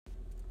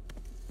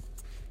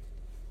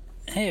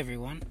Hey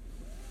everyone,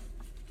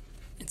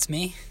 it's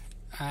me.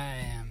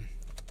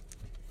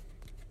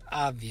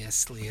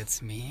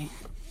 It's me.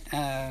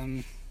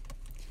 I'm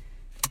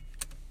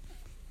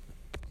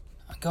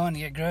going to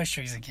get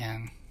groceries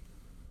again,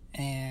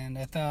 and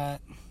I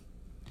thought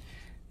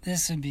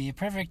this would be a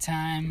perfect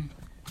time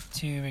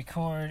to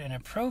record an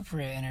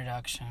appropriate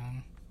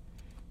introduction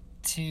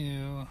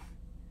to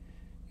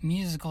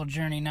musical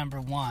journey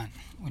number 1,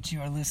 which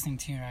you are listening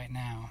to right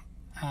now.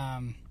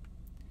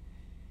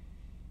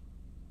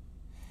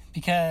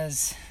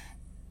 Because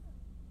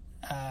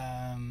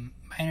my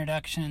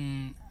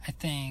introduction, I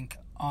think,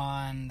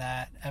 on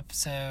that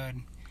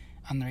episode,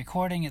 on the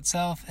recording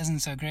itself, isn't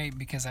so great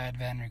because I had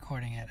been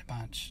recording it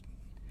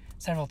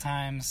several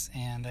times,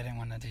 and I didn't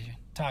want to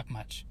talk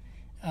much.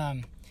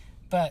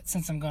 But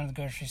since I'm going to the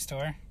grocery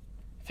store,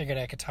 I figured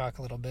I could talk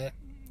a little bit.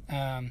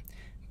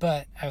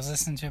 But I was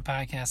listening to a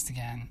podcast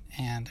again,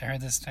 and I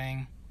heard this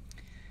thing,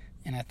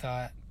 and I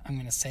thought, I'm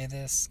going to say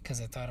this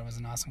because I thought it was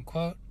an awesome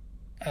quote.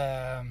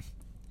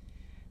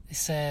 They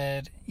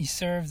said, "You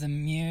serve the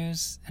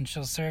muse, and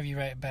she'll serve you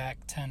right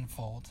back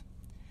tenfold.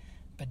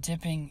 But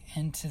dipping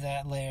into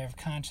that layer of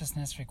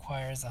consciousness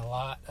requires a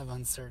lot of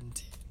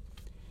uncertainty."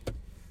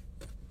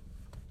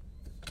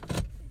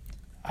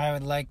 I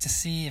would like to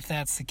see if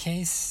that's the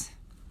case.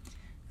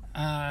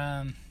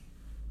 So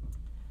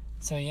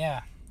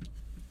yeah,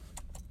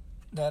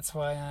 that's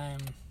why I'm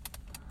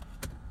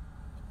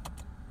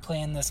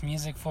playing this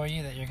music for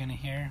you that you're going to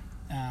hear.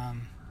 I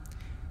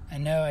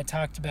know I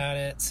talked about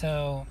it,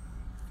 so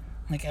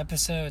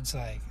episodes,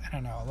 it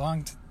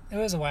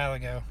was a while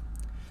ago.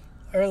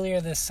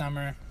 Earlier this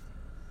summer,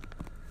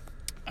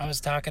 I was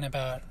talking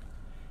about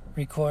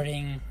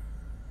recording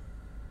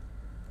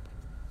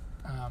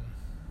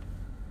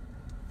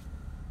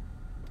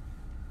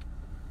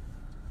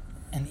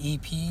an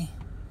EP,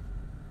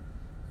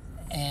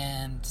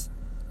 and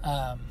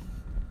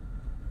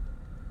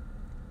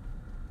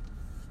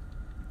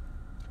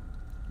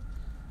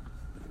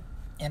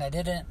I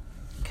didn't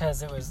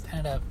because I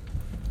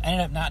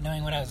ended up not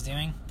knowing what I was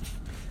doing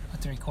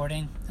with the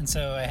recording, and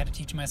so I had to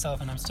teach myself,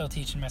 and I'm still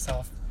teaching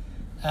myself.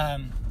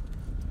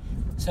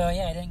 So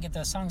yeah, I didn't get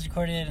those songs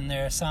recorded, and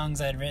there are songs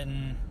I'd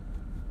written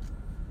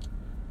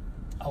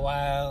a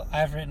while.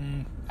 I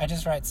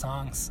just write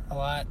songs a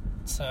lot,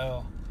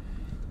 so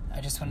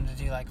I just wanted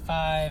to do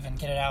 5 and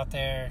get it out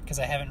there, because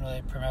I haven't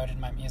really promoted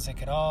my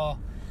music at all,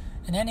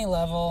 in any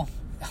level,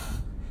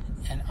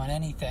 and on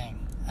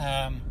anything.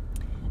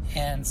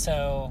 And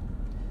so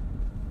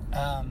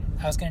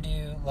I was going to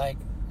do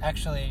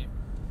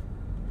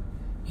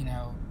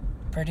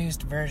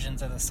produced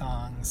versions of the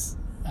songs,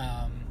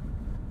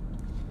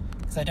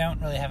 because I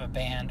don't really have a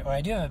band, or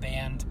I do have a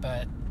band,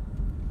 but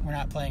we're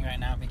not playing right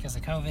now because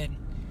of COVID,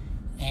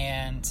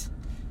 and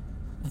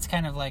it's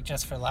kind of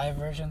just for live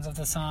versions of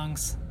the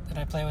songs that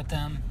I play with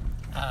them,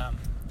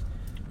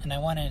 and I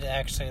wanted to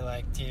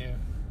actually do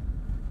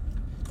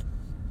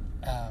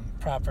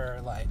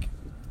proper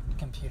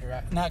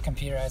not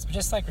computerized, but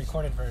just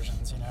recorded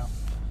versions,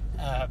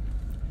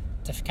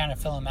 to kind of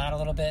fill them out a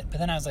little bit. But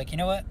then I was like, you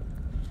know what?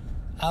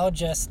 I'll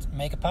just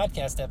make a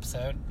podcast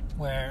episode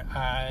where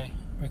I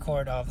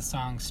record all the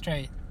songs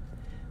straight.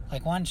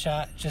 One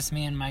shot, just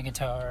me and my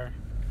guitar,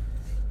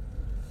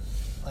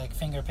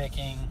 finger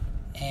picking.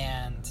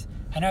 And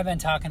I know I've been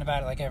talking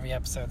about it every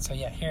episode, so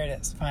yeah, here it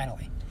is,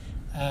 finally.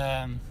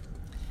 And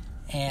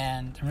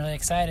I'm really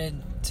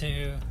excited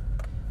to,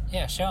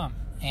 show them.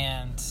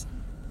 And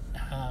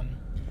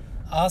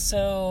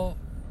also,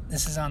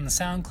 this is on the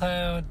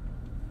SoundCloud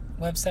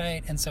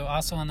website, and so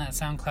also on that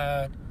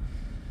SoundCloud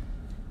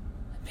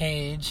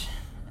page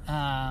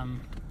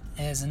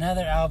is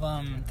another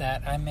album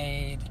that I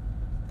made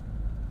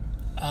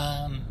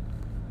a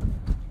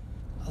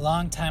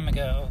long time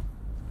ago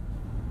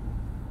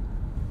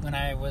when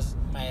I was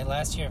my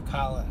last year of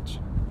college,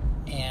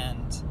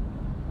 and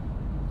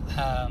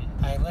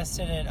I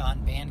listed it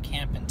on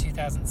Bandcamp in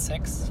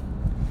 2006,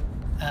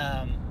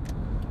 and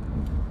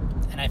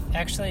I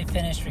actually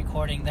finished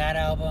recording that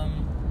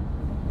album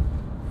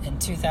in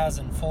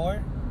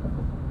 2004.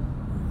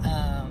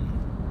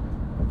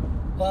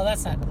 Well,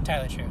 that's not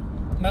entirely true.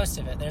 Most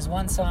of it. There's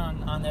one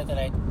song on there that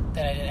I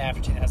did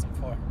after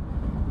 2004,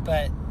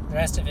 but the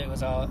rest of it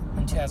was all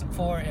in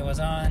 2004.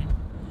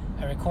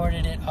 I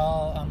recorded it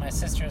all on my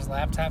sister's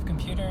laptop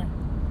computer,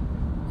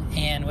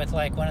 and with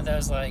one of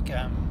those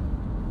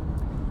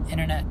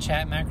internet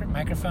chat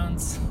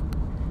microphones.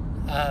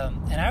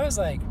 And I was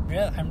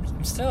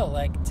I'm still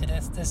to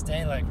this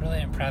day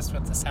really impressed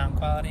with the sound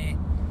quality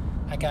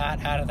I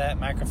got out of that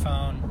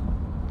microphone.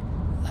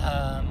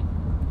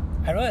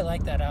 I really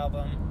like that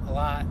album a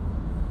lot,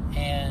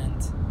 and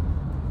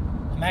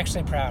I'm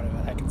actually proud of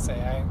it. I can say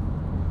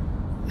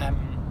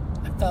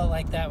I felt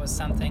like that was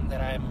something that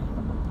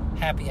I'm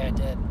happy I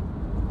did.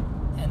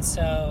 And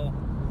so,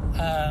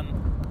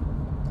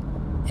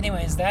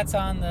 anyways, that's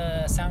on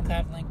the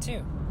SoundCloud link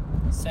too.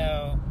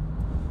 So,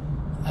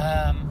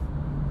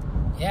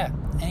 yeah.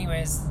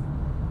 Anyways,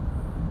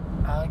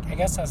 I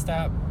guess I'll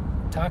stop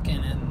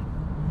talking and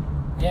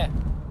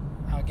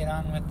I'll get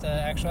on with the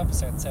actual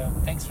episode. So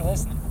thanks for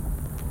listening.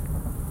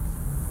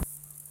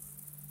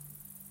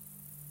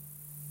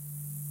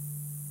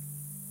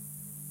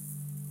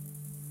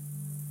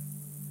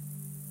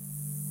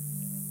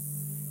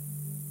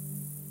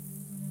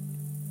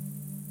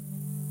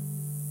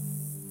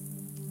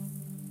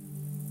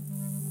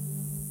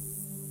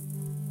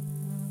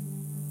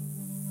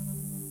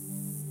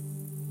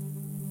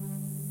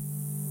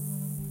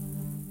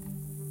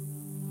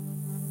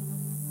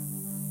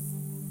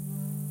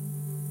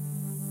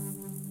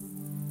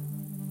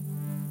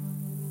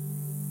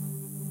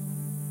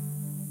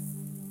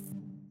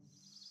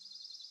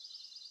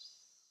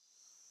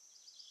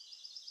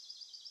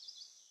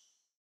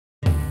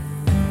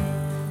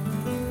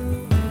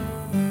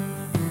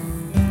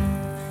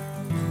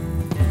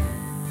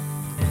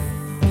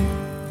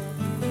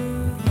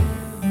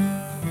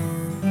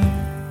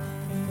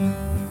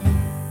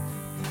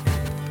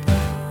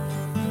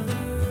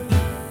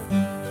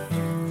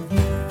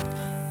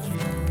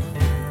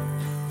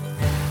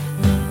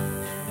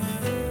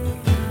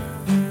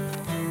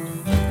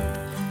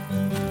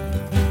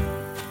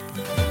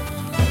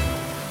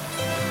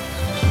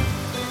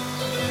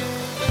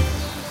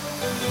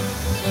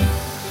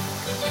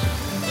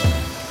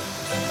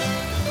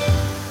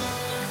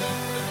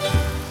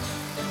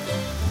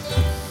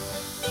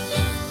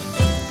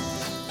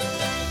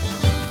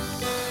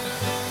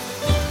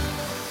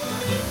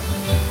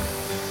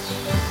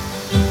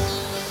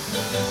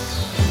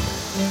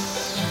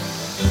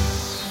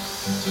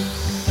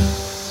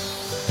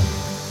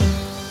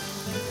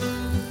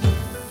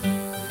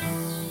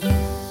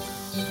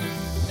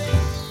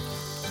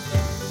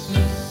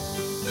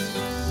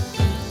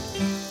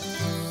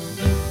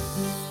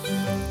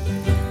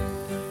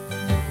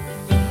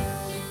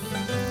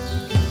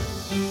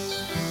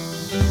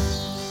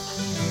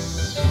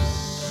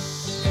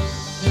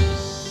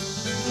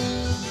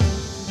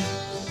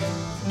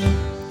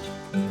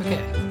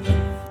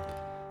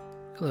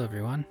 Hello,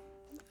 everyone.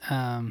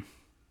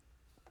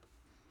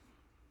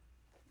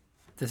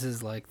 This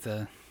is like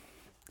the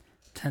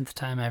 10th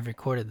time I've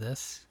recorded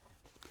this.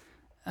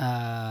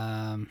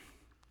 And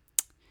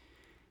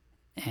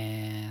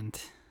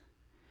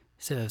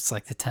so it's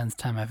like the 10th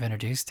time I've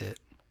introduced it.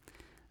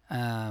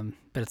 But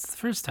it's the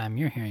first time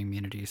you're hearing me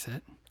introduce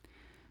it.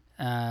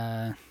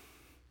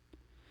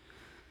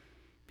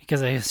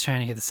 Because I was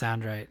trying to get the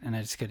sound right and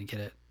I just couldn't get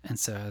it. And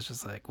so I was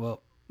just like,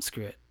 well,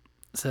 screw it.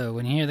 So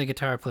when you hear the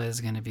guitar play,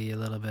 it's going to be a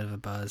little bit of a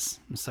buzz.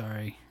 I'm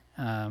sorry.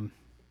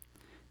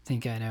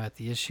 Think I know what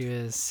the issue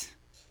is.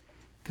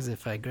 Because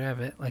if I grab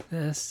it like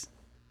this,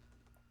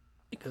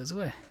 it goes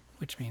away.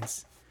 Which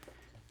means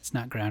it's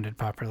not grounded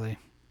properly.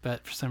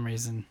 But for some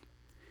reason,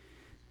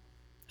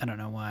 I don't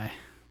know why,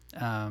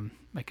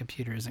 my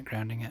computer isn't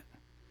grounding it.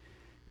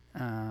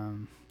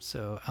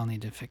 So I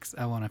want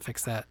to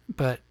fix that.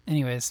 But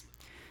anyways,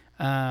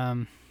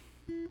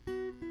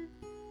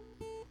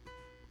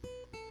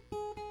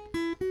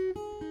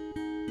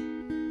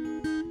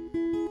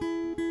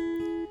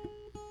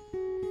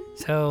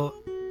 so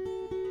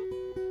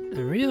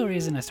the real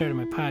reason I started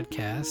my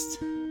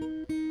podcast,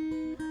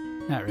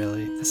 not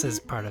really, this is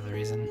part of the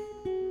reason.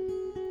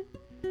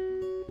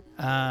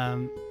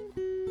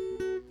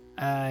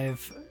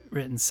 I've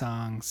written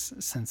songs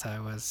since I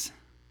was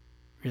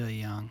really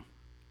young,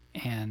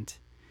 and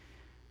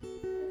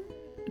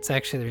it's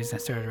actually the reason I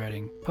started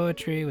writing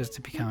poetry was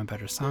to become a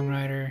better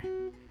songwriter.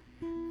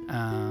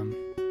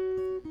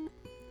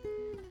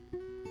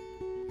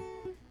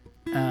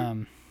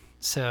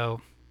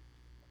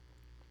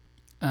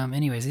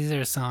 Anyways, these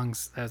are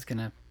songs I was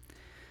gonna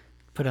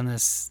put on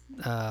this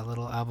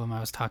little album I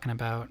was talking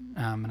about,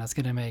 and I was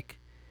gonna make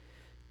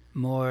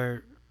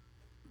more,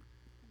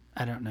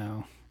 I don't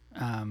know,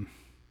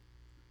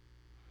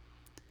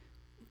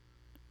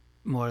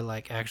 more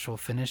like actual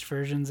finished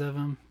versions of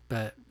them,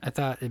 but I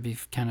thought it'd be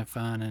kind of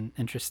fun and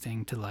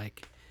interesting to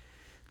like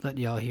let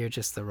y'all hear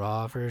just the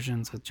raw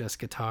versions with just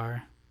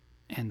guitar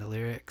and the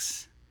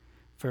lyrics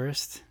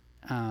first,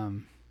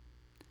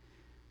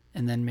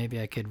 and then maybe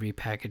I could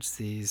repackage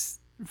these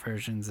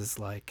versions as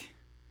like,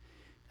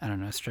 I don't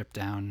know, stripped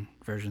down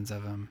versions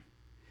of them.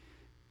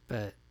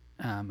 But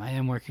I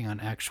am working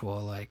on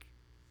actual like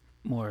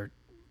more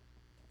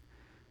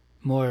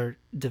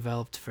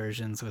developed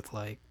versions with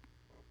like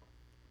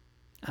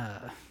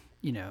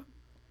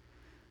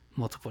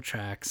multiple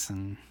tracks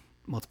and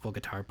multiple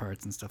guitar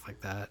parts and stuff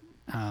like that.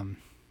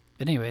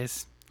 But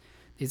anyways,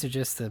 these are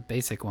just the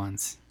basic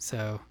ones.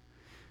 So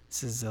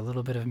this is a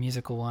little bit of a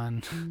musical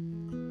one.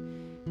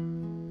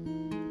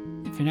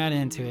 If you're not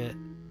into it,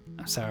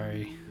 I'm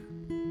sorry.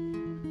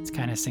 It's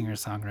kind of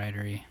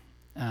singer-songwritery.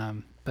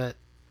 But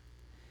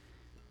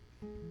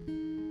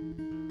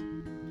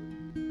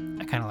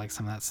I kind of like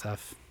some of that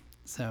stuff.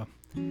 So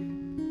anyways,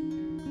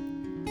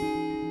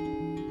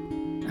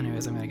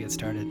 I'm going to get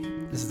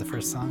started. This is the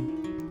first song.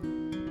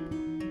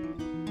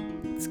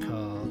 It's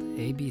called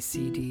A, B,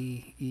 C,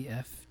 D, E,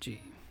 F,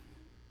 G.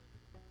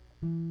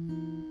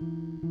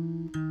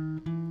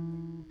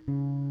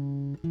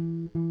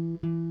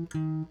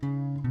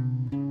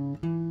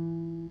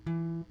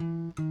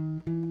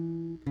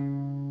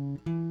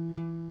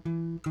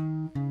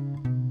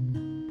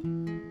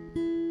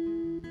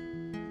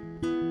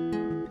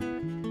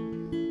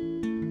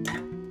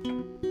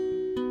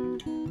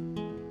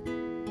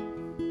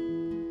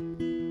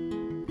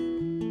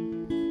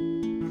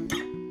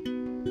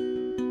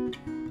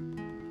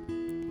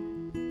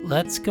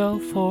 let's go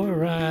for a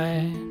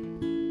ride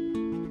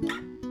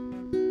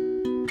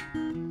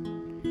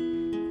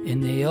in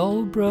the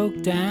old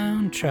broke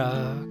down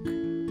truck.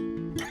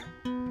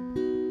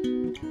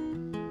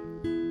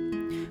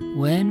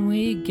 When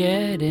we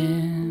get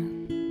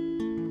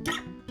in,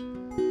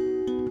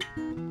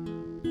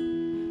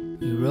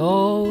 we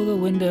roll the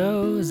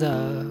windows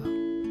up,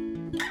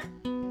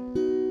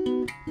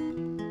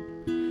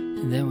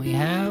 and then we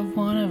have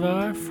one of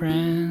our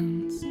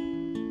friends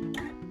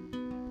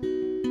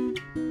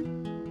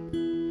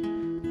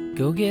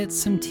go get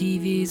some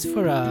TVs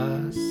for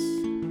us.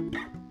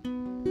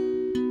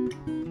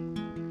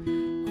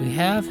 We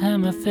have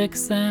him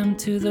affix them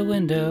to the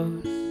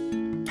windows,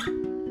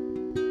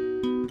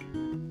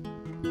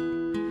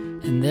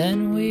 and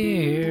then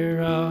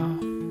we're off.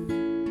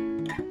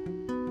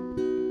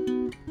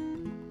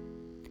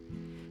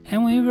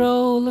 And we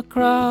roll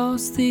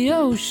across the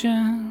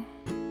ocean,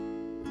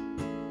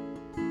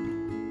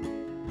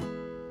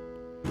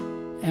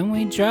 and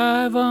we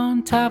drive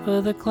on top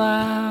of the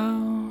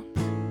clouds.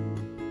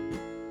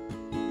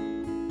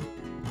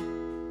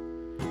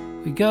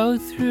 We go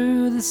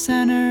through the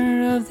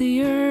center of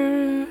the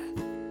earth,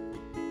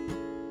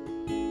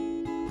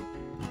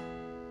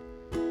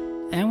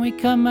 and we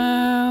come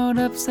out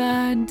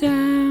upside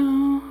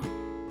down.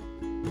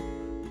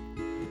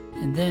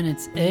 And then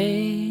it's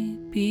A,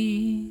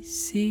 B,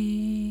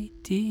 C,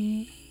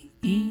 D,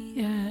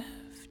 E,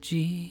 F,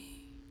 G.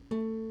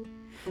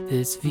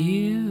 This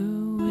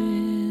view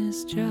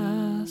is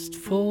just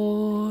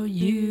for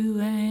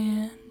you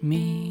and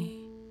me.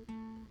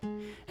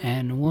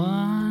 And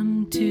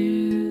 1,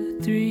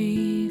 2,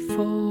 3,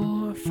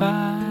 4,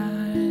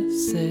 5,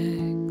 6.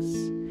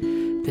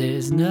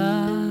 There's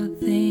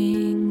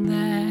nothing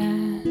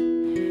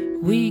that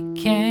we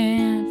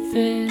can't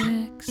fix.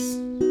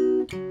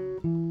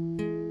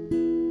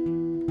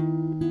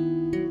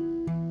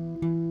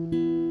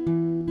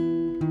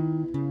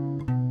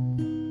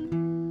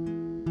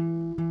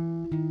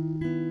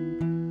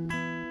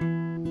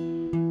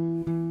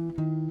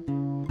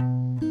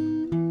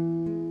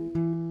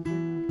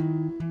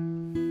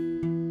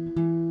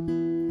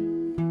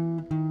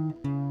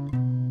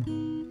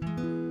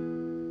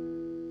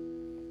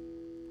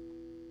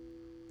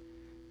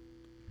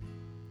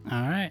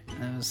 All right,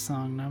 that was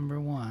song number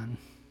 1.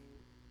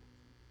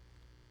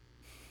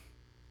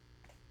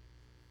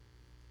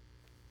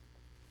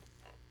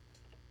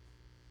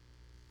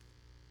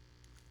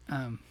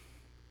 I'm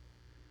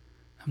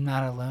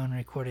not alone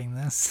recording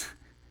this.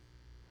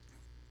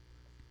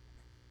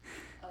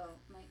 Oh,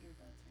 my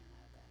earbuds ran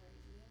out of battery.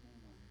 Do you have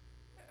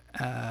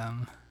any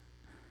more?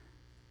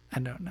 I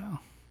don't know.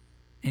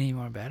 Any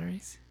more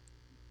batteries?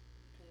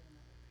 Do you have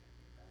another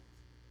pair of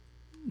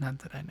earbuds? Not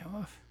that I know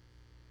of.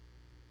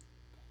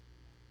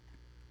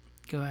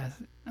 Go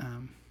ask.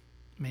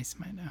 Mace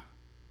might know.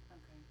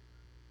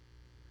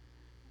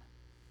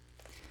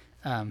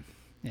 Okay.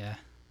 Yeah.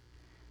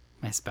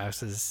 My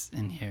spouse is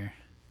in here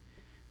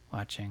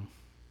watching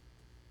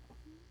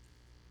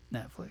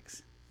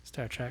Netflix,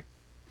 Star Trek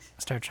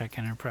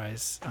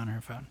Enterprise on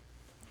her phone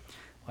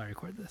while I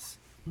record this.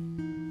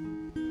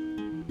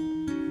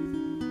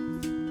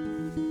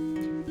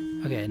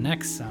 Okay,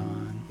 next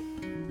song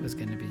was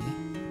going to be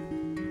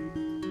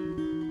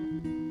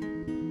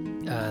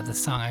the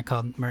song I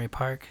called Murray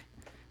Park,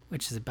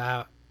 which is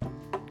about,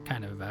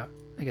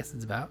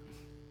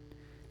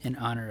 in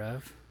honor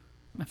of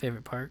my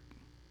favorite park,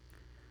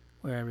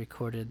 where I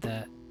recorded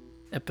that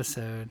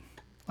episode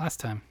last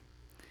time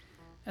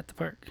at the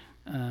park.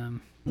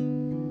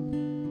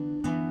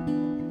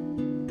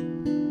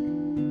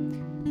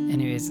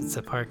 Anyways, it's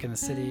a park in the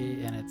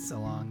city, and it's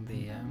along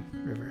the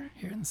river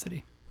here in the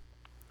city.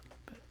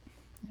 But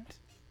anyways.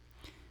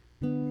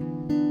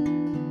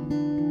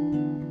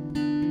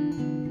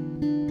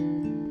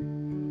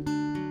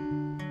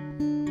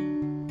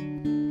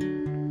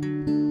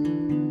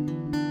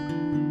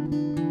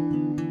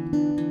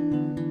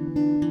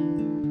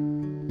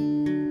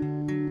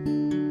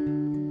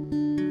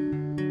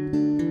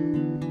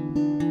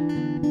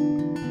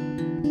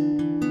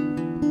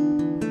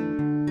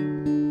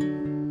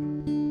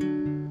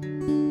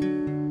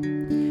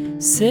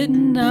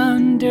 Sitting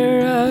under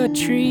a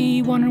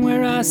tree, wondering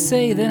where I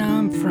say that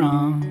I'm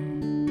from.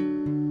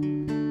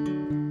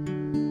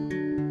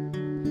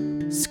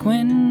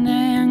 Squinting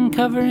and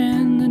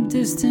covering the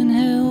distant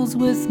hills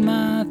with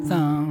my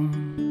thumb.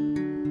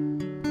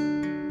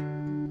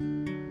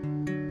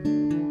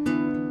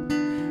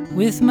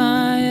 With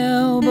my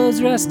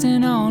elbows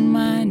resting on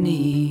my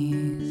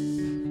knees,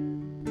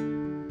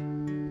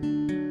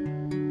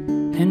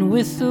 and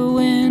with the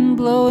wind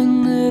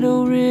blowing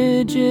little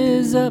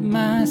ridges up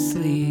my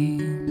sleeves.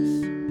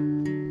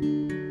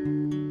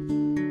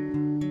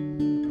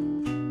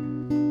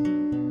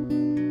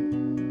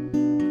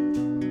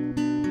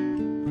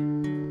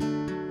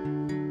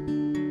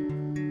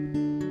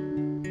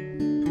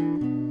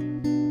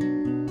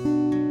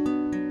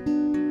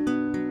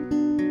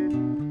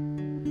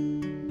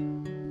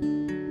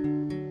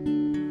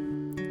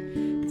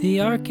 The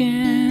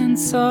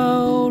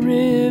Arkansas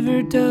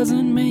River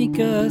doesn't make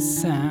a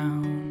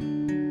sound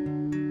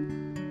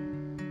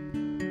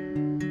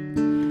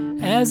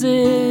as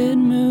it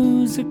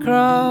moves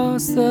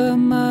across the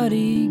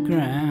muddy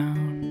ground.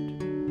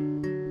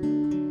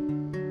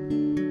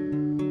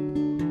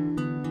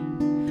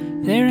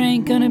 There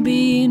ain't gonna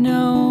be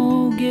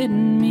no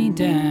getting me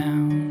down.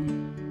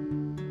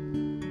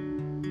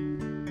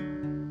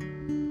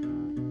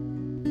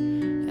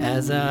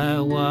 As I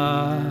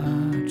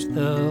watch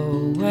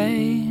the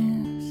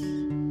waves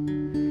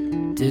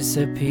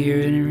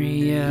disappear and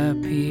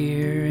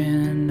reappear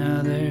in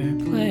another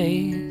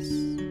place,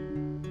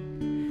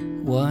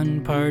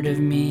 one part of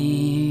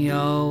me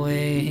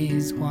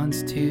always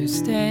wants to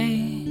stay,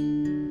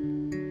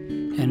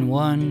 and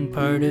one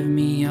part of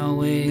me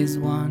always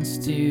wants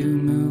to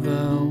move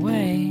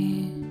away,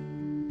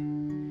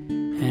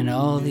 and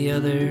all the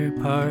other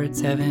parts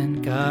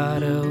haven't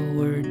got a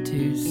word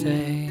to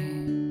say.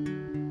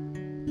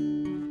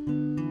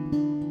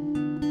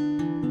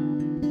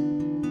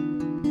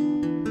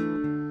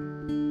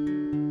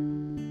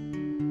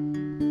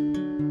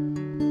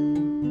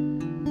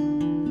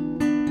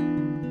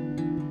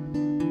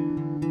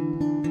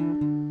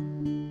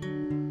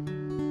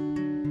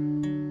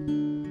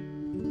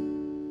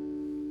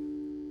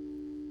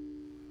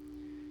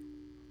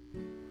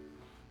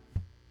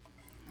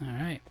 All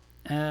right.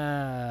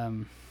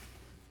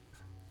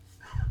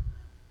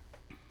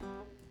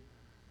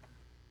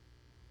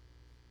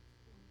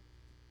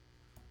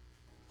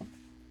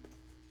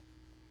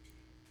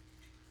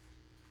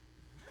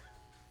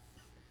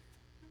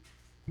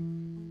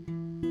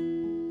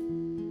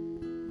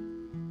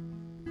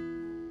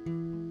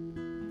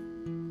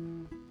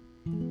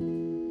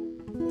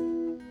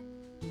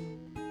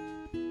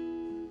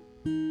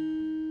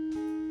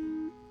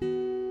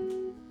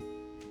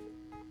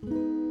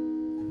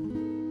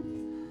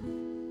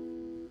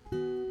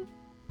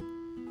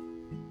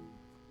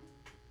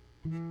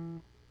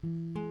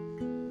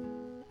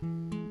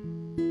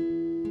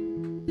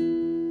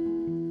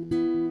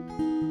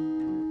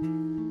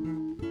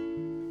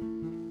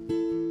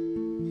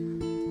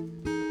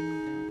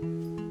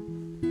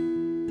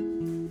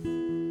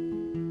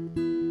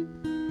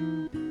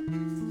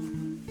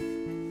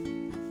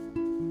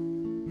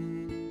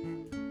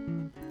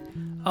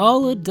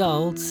 All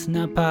adults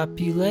now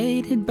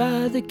populated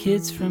by the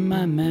kids from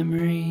my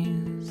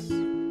memories.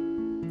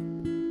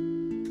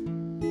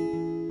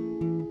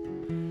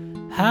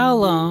 How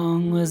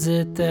long was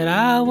it that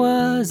I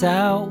was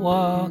out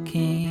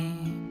walking?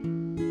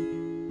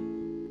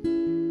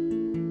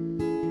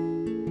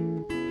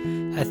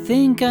 I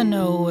think I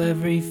know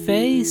every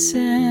face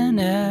in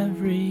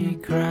every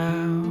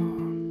crowd,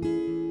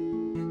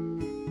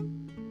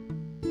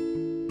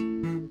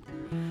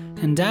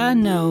 and I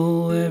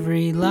know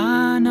every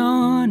line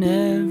on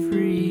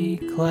every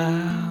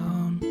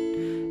cloud,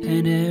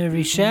 and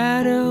every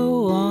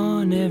shadow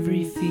on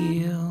every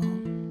field,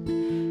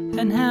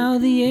 and how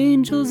the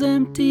angels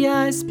empty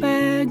ice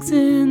bags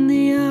in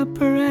the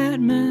upper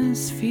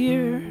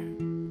atmosphere.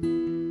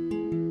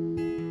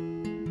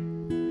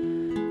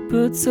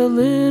 Puts a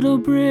little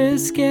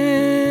brisk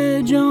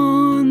edge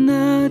on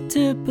the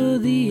tip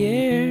of the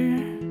air,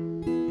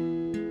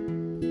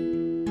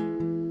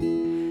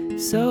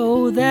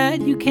 so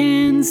that you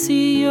can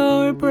see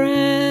your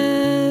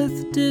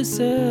breath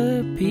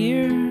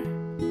disappear.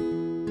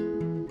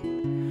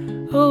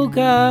 Oh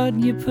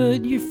God, you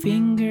put your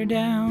finger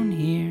down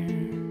here.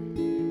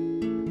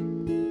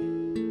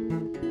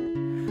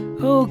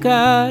 Oh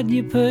God,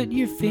 you put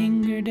your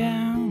finger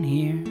down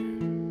here.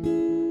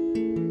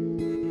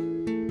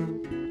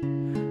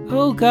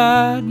 Oh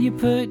God, you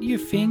put your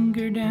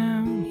finger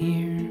down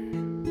here.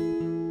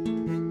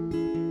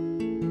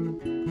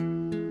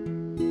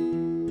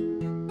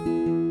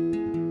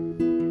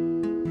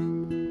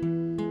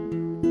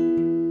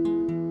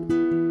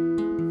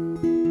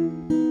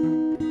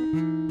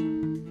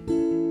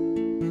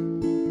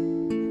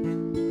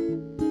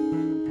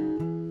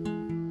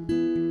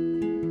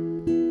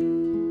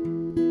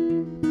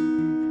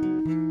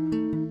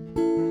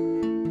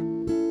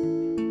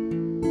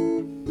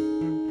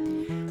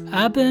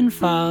 I've been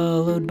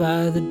followed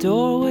by the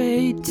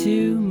doorway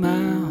to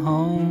my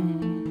home,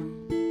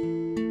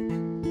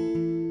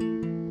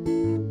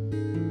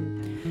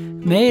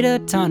 made a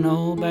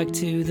tunnel back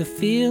to the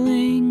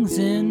feelings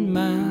in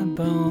my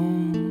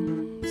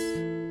bones,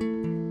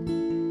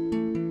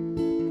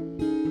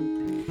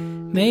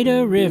 made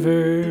a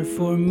river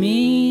for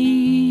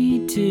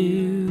me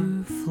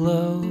to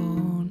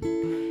float,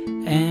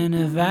 and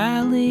a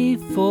valley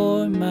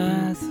for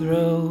my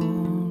throat.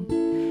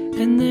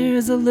 And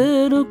there's a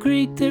little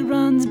creek that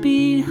runs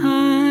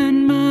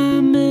behind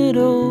my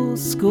middle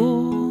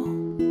school.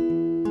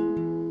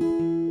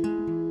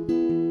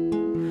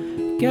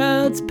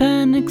 God's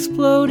pen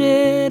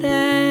exploded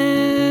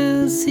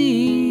as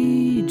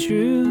he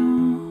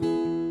drew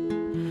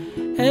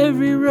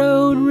every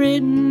road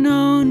written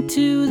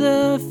onto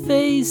the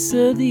face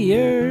of the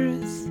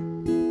earth,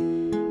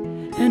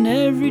 and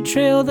every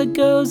trail that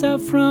goes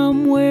out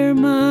from where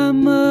my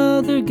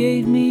mother mother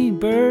gave me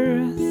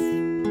birth.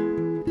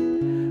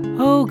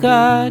 Oh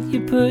God,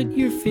 you put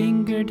your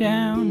finger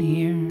down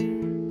here.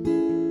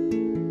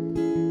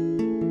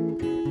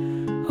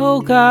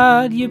 Oh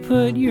God, you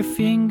put your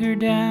finger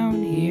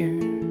down here.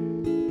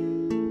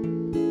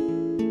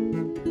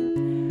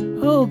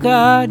 Oh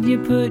God, you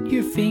put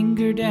your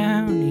finger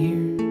down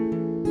here.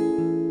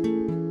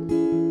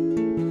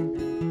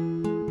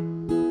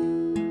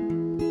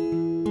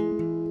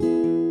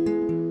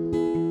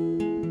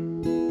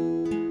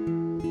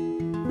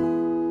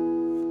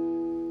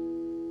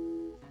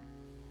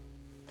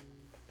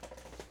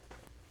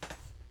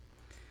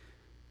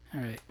 All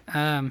right.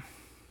 I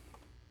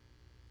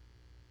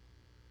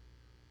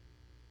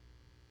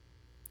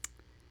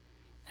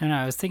don't know.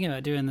 I was thinking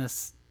about doing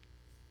this.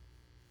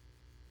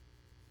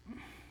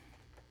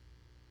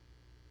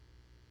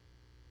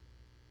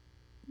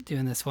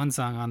 Doing this one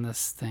song on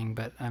this thing,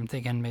 but I'm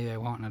thinking maybe I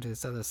won't. I'll do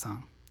this other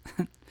song.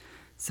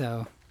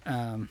 So,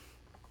 I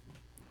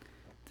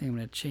think I'm going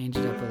to change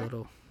it up a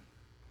little.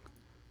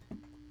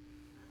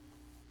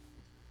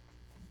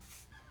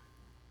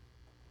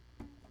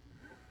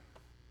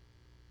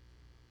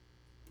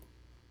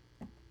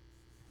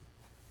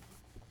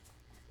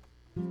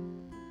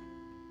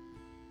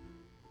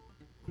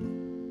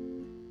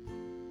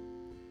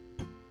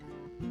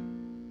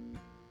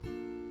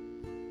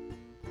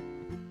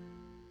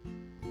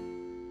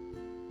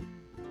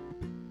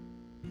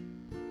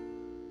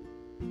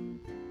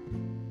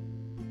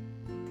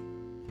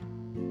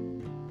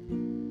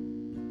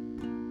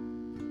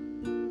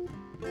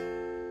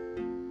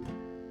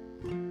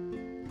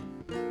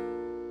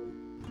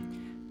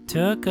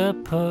 Took a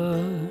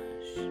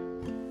push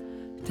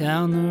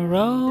down the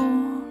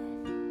road.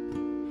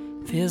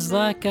 Feels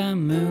like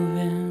I'm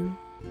moving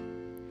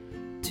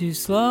too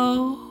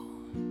slow.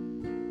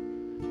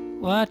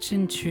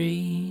 Watching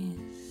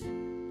trees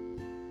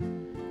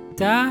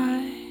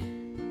die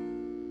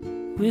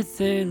with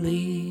their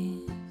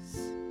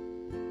leaves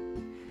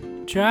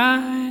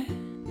dry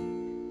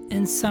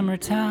in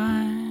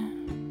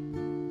summertime.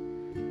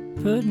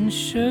 Putting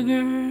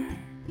sugar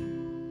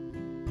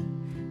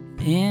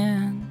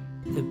in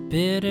the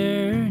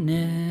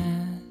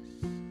bitterness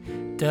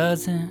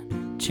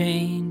doesn't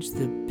change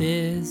the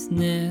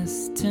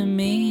business to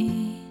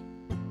me.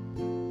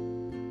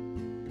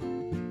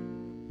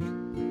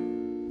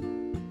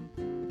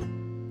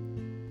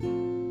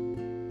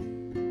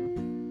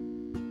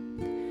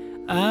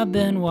 I've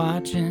been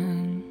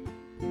watching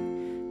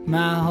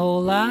my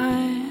whole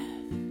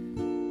life,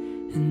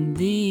 and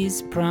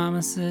these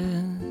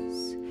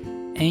promises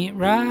ain't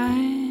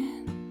right.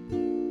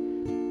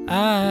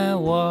 I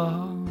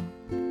walk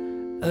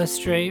a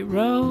straight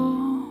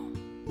road,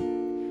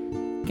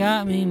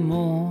 got me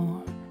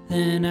more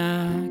than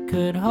I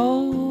could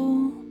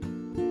hold.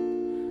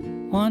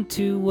 Want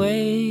to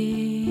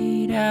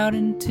wade out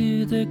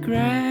into the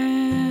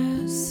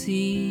grassy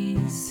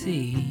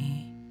sea.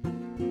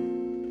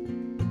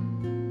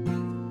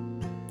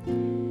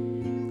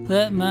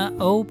 Let my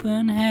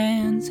open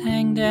hands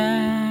hang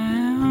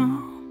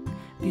down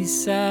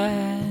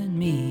beside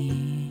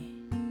me.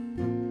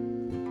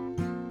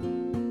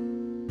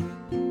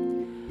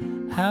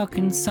 How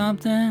can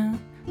something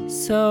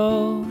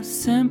so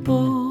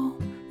simple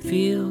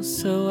feel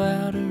so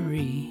out of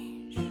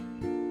reach?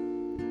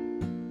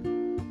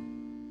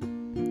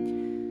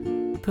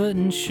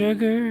 Putting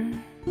sugar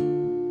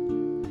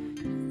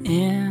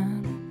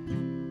in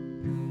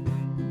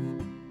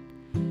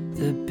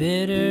the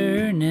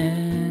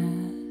bitterness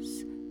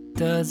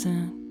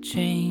doesn't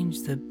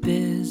change the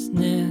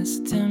business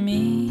to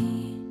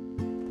me.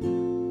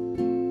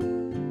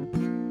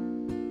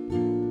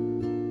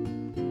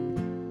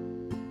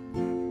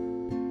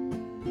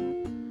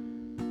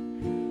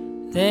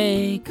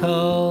 They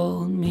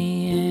called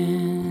me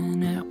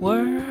in at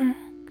work,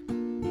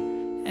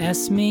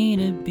 asked me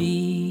to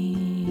be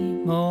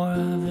more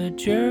of a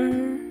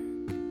jerk.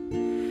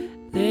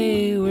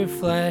 They were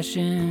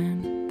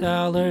flashing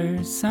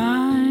dollar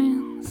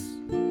signs.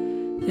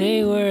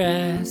 They were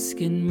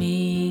asking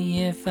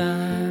me if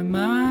I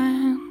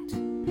mind,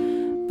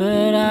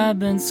 but I've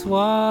been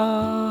swallowing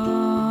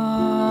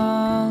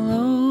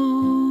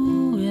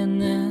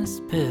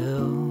this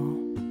pill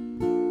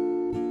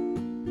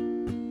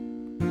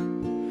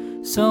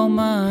so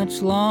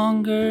much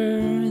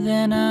longer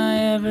than I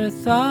ever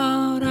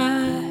thought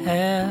I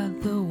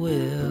had the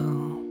will.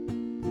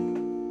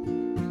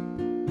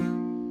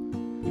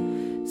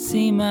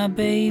 See my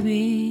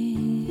baby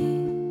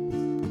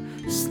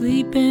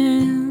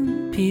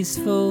sleeping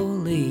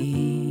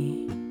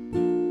peacefully.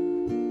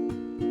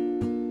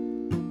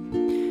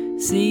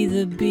 See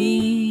the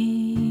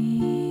beast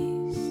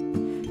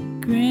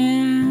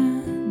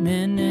grin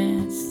in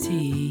its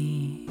teeth.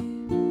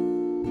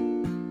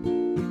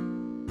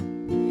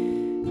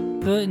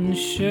 Putting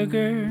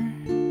sugar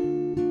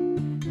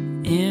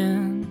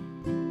in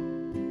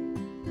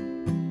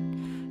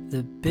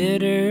the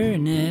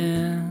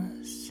bitterness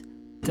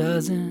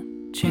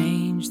doesn't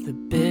change the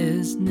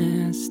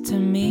business to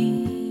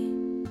me.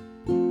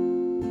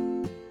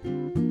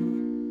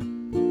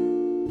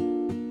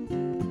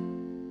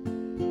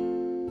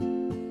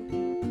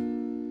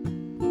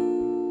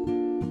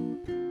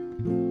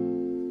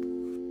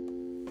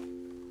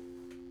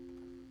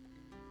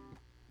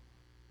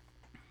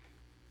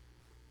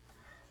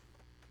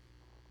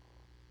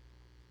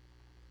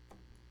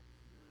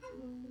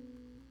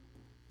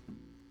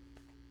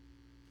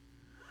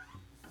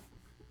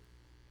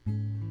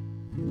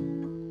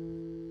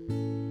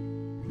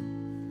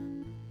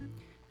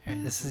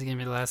 this is gonna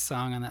be the last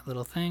song on that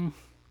little thing.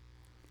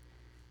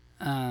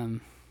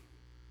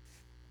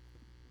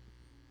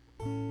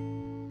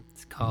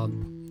 It's called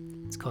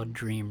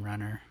Dream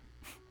Runner.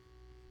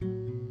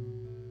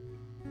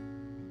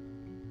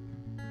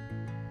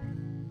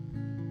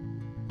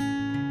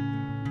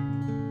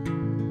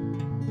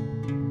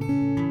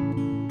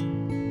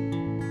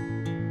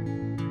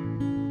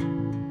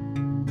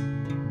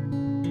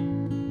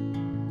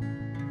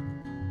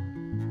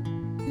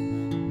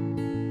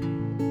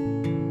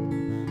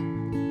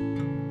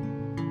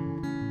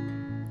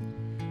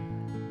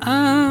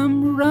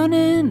 I'm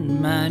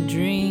running my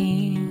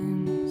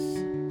dreams.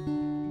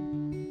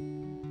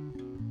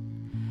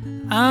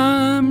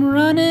 I'm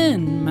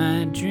running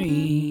my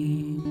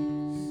dreams.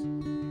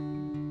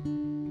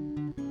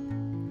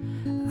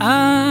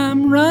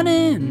 I'm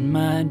running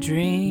my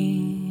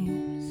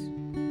dreams.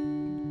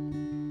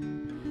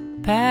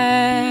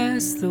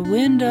 Past the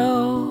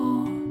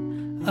window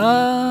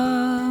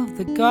of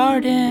the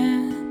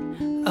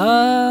Garden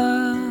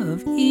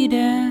of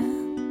Eden.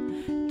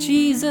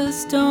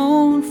 Jesus,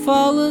 don't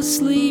fall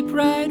asleep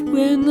right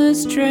when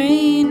this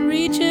train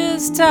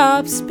reaches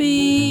top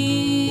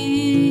speed.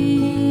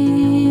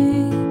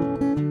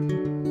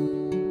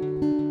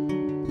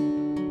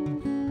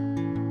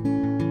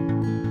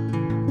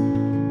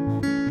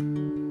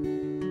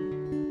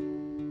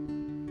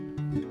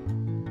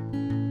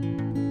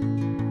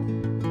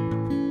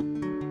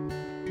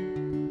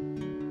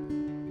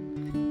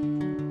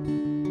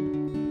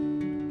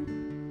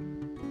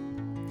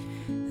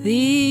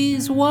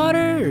 These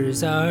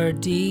waters are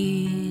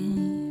deep.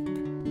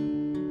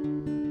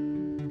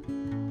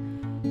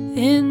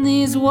 In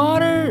these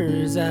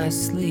waters I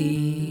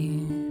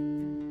sleep.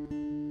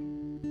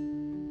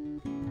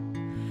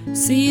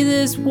 See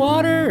this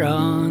water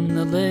on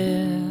the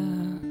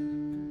lip,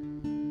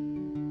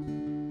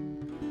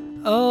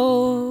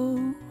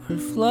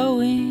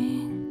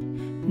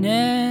 overflowing,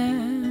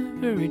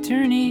 never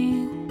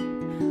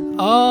returning,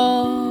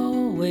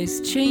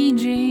 always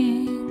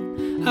changing.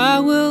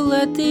 I will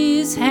let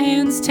these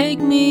hands take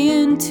me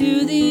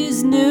into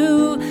these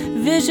new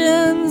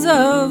visions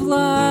of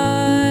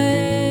life.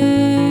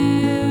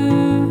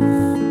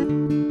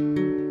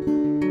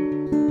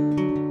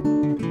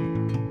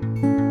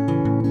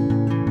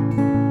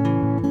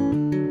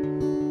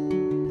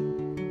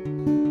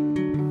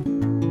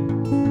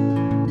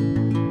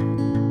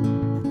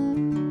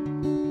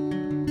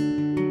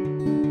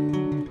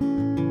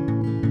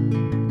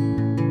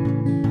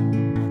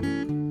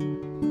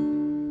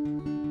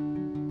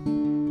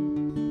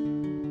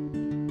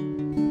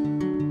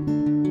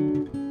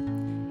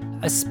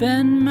 I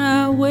spend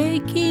my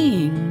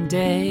waking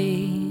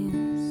days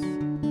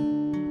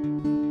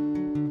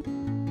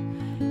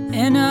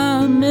in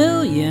a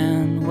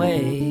million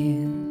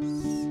ways,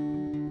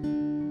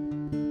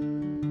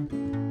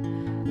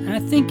 and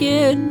I think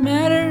it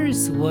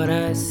matters what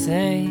I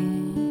say.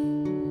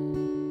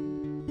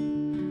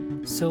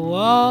 So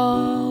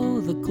all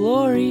the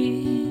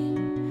glory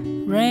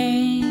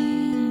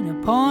rain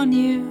upon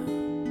you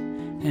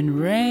and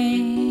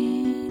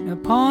rain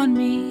upon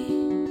me.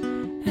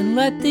 And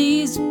let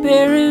these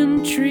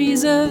barren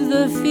trees of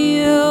the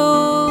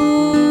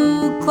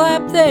field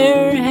clap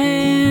their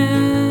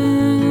hands.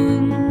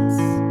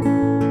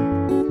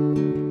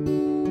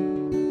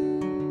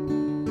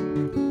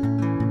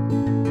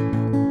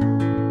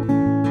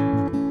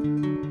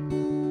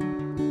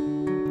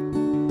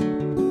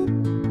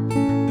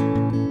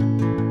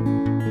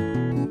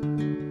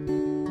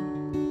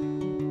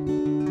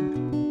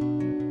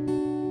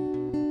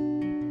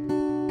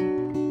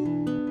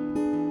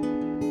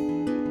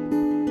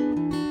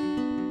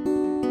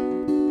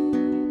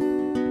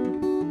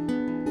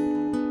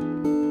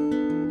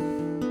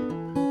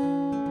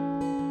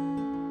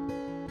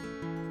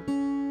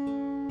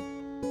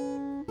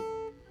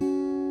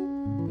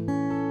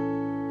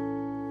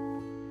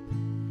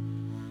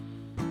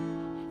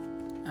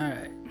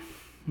 Alright,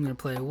 I'm gonna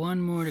play one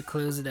more to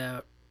close it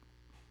out.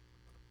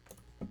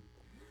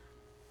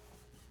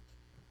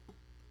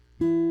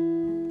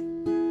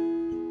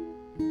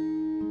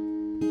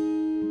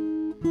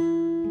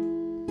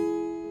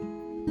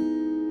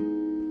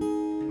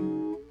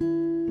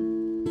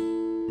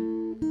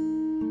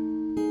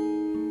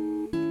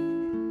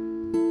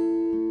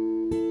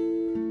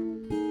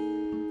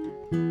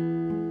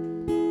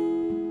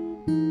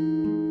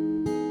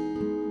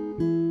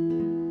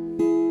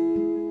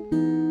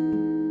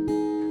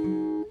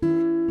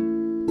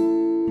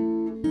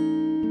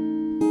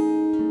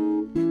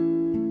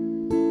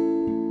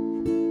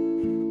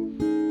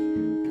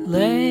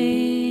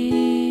 Late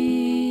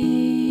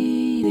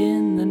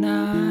in the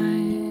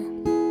night,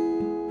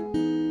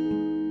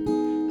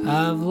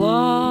 I've lost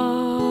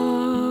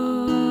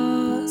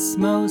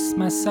most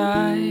my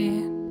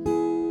sight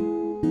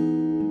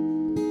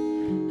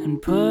and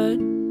put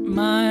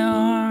my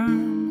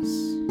arms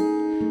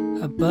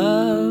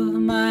above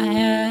my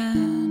head,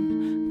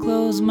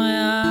 close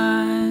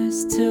my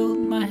eyes, tilt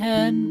my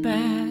head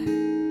back,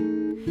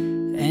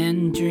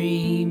 and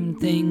dream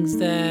things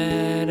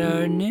that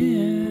are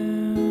new.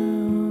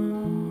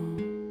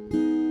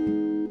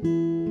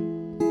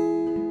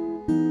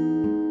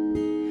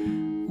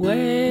 Where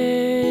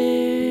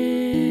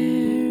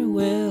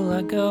will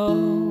I go?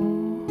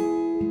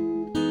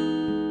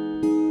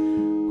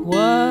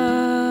 What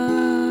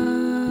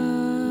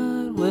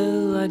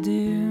will I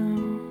do?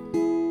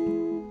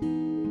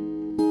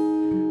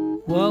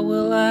 What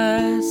will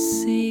I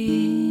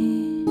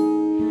see?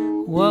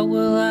 What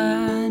will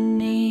I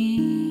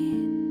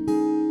need?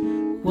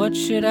 What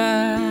should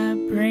I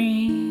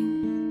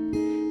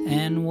bring?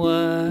 And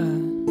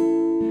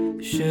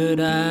what should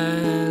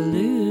I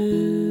lose?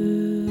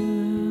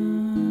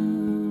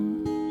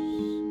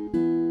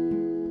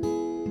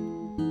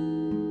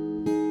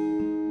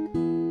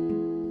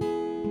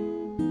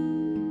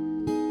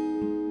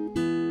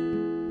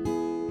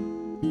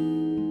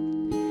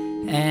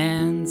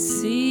 And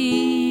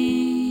see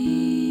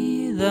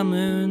the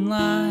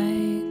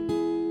moonlight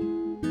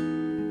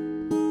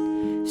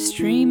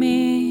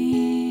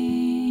streaming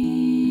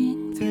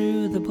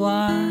through the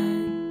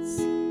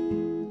blinds,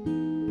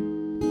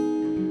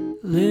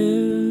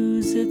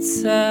 lose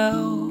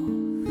itself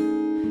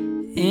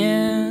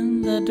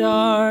in the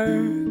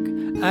dark.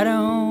 I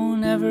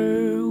don't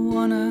ever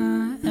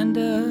wanna end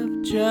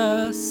up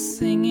just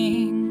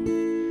singing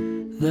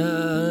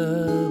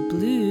the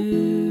blues.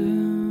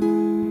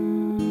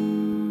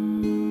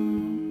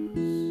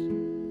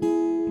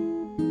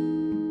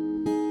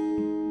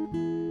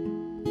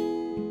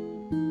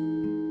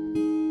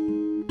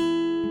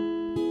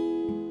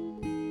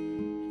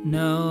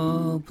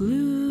 No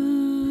blues.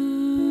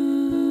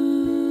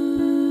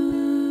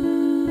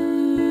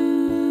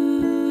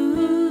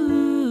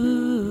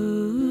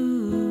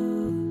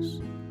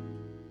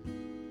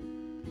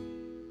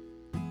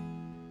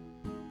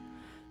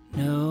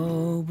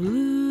 No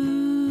blues.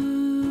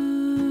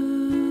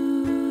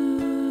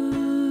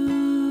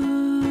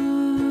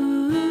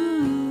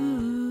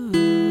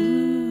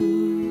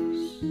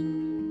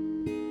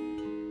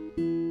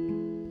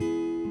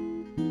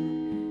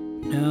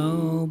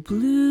 No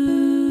blues.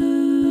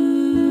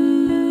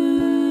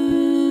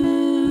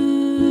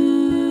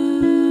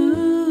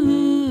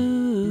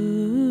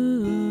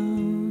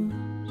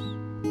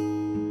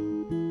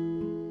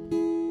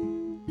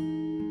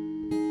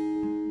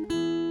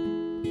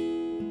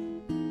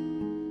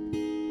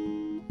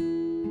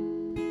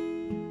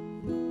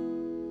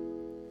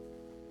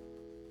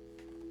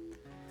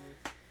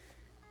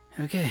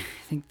 Okay, I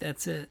think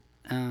that's it.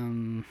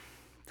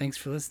 Thanks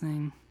for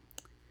listening.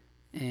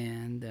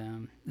 And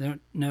I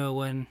don't know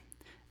when.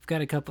 I've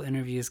got a couple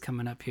interviews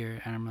coming up here,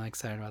 and I'm really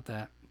excited about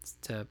that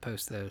to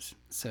post those.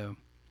 So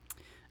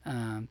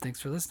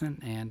thanks for listening,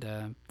 and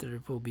there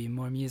will be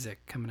more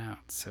music coming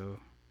out. So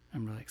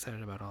I'm really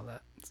excited about all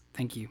that.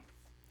 Thank you.